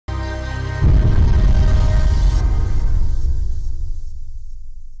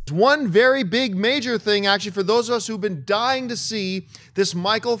one very big major thing, actually, for those of us who've been dying to see this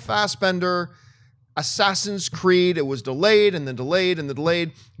Michael Fassbender Assassin's Creed. It was delayed and then delayed and then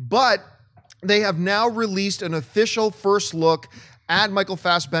delayed, but they have now released an official first look at Michael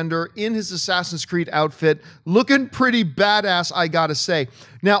Fassbender in his Assassin's Creed outfit, looking pretty badass, I gotta say.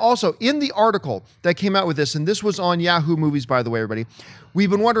 Now, also, in the article that came out with this, and this was on Yahoo Movies, by the way, everybody, we've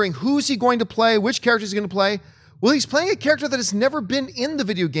been wondering, who's he going to play? Which character is he going to play? Well, he's playing a character that has never been in the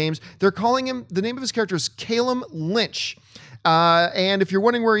video games. They're calling him, the name of his character is Calum Lynch. And if you're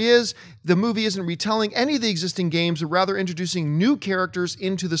wondering where he is, the movie isn't retelling any of the existing games, but rather introducing new characters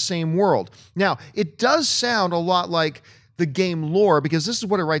into the same world. Now, it does sound a lot like the game lore, because this is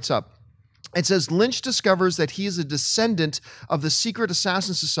what it writes up. It says, Lynch discovers that he is a descendant of the secret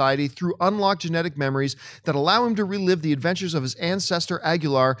assassin society through unlocked genetic memories that allow him to relive the adventures of his ancestor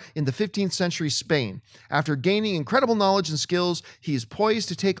Aguilar in the 15th century Spain. After gaining incredible knowledge and skills, he is poised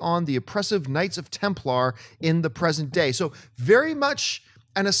to take on the oppressive Knights of Templar in the present day. So very much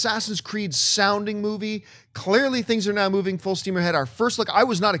an Assassin's Creed sounding movie. Clearly things are now moving full steam ahead. Our first look, I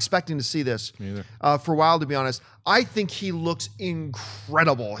was not expecting to see this for a while, to be honest. I think he looks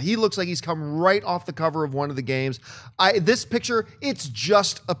incredible. He looks like he's come right off the cover of one of the games. This picture, it's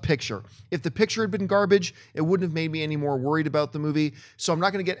just a picture. If the picture had been garbage, it wouldn't have made me any more worried about the movie. So I'm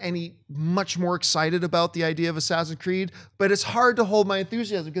not going to get any much more excited about the idea of Assassin's Creed, but it's hard to hold my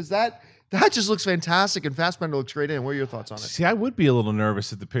enthusiasm because that just looks fantastic, and Fassbender looks great. And what are your thoughts on it? See, I would be a little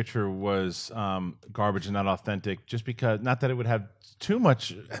nervous if the picture was garbage and not authentic, just because, not that it would have too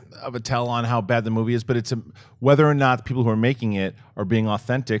much of a tell on how bad the movie is, but it's whether or not the people who are making it are being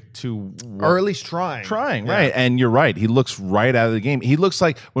authentic to... Or at least trying. Trying, yeah. Right. And you're right. He looks right out of the game. He looks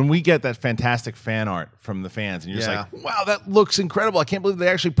like, when we get that fantastic fan art from the fans, and you're just like, wow, that looks incredible. I can't believe they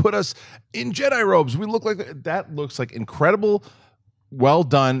actually put us in Jedi robes. We look like... That looks like incredible, well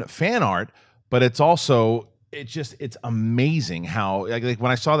done fan art, but it's also, it's amazing how, like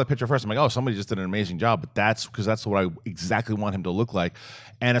when I saw the picture first, I'm like, oh, somebody just did an amazing job. But that's because that's what I exactly want him to look like.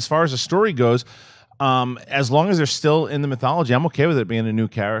 And as far as the story goes, as long as they're still in the mythology, I'm okay with it being a new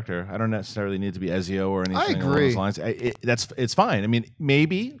character. I don't necessarily need to be Ezio or anything along those lines. It's fine. I mean,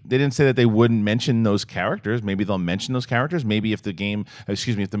 maybe they didn't say that they wouldn't mention those characters. Maybe they'll mention those characters. Maybe if the game,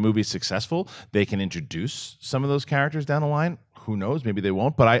 excuse me, if the movie is successful, they can introduce some of those characters down the line. Who knows? Maybe they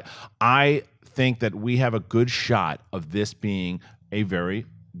won't. But I think that we have a good shot of this being a very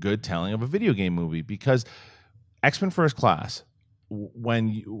good telling of a video game movie, because X-Men First Class,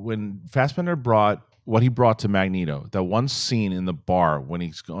 when Fassbender brought what he brought to Magneto, that one scene in the bar when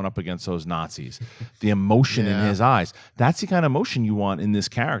he's going up against those Nazis, the emotion in his eyes, that's the kind of emotion you want in this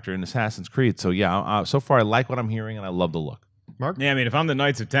character in Assassin's Creed. So yeah, so far I like what I'm hearing, and I love the look. Mark? Yeah, I mean, if I'm the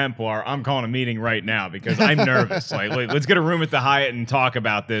Knights of Templar, I'm calling a meeting right now because I'm nervous. Like, let's get a room at the Hyatt and talk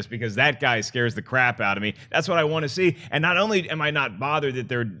about this, because that guy scares the crap out of me. That's what I want to see. And not only am I not bothered that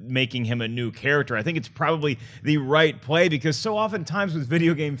they're making him a new character, I think it's probably the right play, because so oftentimes with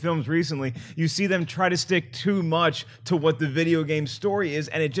video game films recently, you see them try to stick too much to what the video game story is,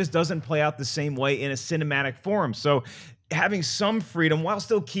 and it just doesn't play out the same way in a cinematic form. So having some freedom while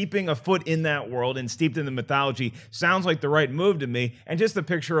still keeping a foot in that world and steeped in the mythology sounds like the right move to me. And just the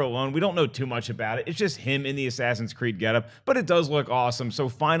picture alone, we don't know too much about it. It's just him in the Assassin's Creed getup, but it does look awesome. So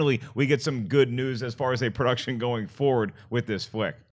finally, we get some good news as far as a production going forward with this flick.